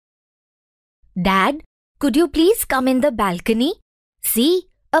Dad, could you please come in the balcony? See,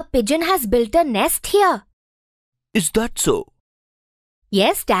 a pigeon has built a nest here. Is that so?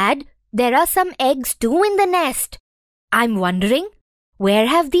 Yes, Dad. There are some eggs too in the nest. I'm wondering, where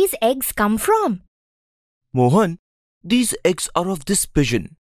have these eggs come from? Mohan, these eggs are of this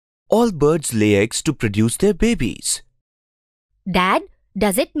pigeon. All birds lay eggs to produce their babies. Dad,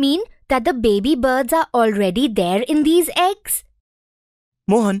 does it mean that the baby birds are already there in these eggs?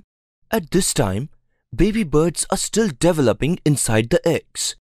 Mohan, at this time, baby birds are still developing inside the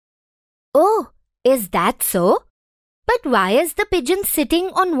eggs. Oh, is that so? But why is the pigeon sitting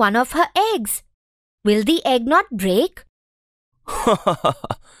on one of her eggs? Will the egg not break?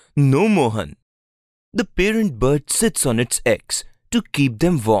 No, Mohan. The parent bird sits on its eggs to keep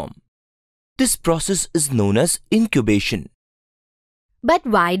them warm. This process is known as incubation. But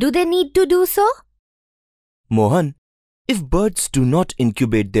why do they need to do so? Mohan, if birds do not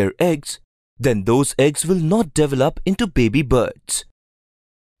incubate their eggs, then those eggs will not develop into baby birds.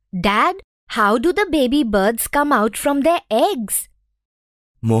 Dad, how do the baby birds come out from their eggs?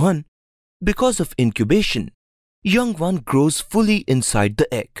 Mohan, because of incubation, young one grows fully inside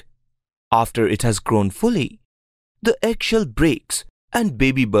the egg. After it has grown fully, the eggshell breaks and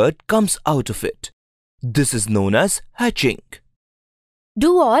baby bird comes out of it. This is known as hatching.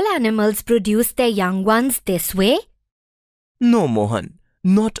 Do all animals produce their young ones this way? No, Mohan,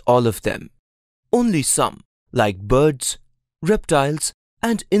 not all of them. Only some, like birds, reptiles,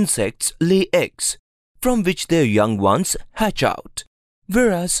 and insects lay eggs, from which their young ones hatch out,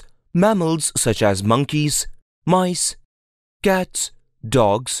 whereas mammals such as monkeys, mice, cats,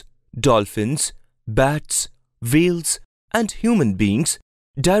 dogs, dolphins, bats, whales, and human beings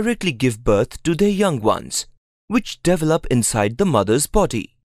directly give birth to their young ones, which develop inside the mother's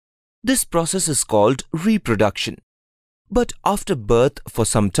body. This process is called reproduction. But after birth for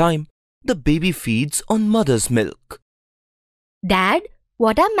some time, the baby feeds on mother's milk. Dad,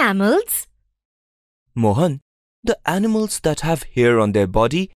 what are mammals? Mohan, the animals that have hair on their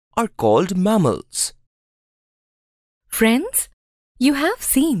body are called mammals. Friends, you have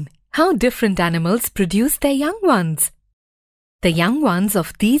seen how different animals produce their young ones. The young ones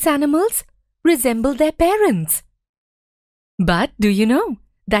of these animals resemble their parents. But do you know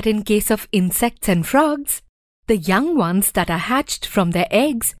that in case of insects and frogs, the young ones that are hatched from their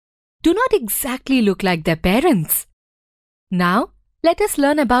eggs do not exactly look like their parents? Now, let us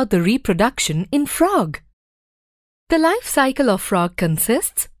learn about the reproduction in frog. The life cycle of frog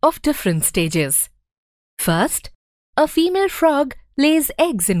consists of different stages. First, a female frog lays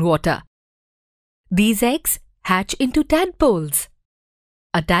eggs in water. These eggs hatch into tadpoles.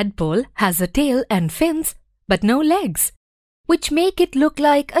 A tadpole has a tail and fins, but no legs, which make it look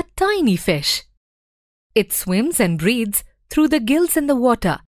like a tiny fish. It swims and breathes through the gills in the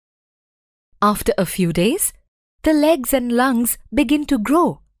water. After a few days, the legs and lungs begin to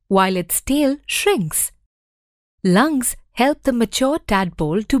grow while its tail shrinks. Lungs help the mature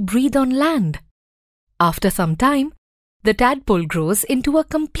tadpole to breathe on land. After some time, the tadpole grows into a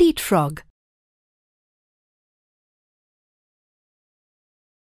complete frog.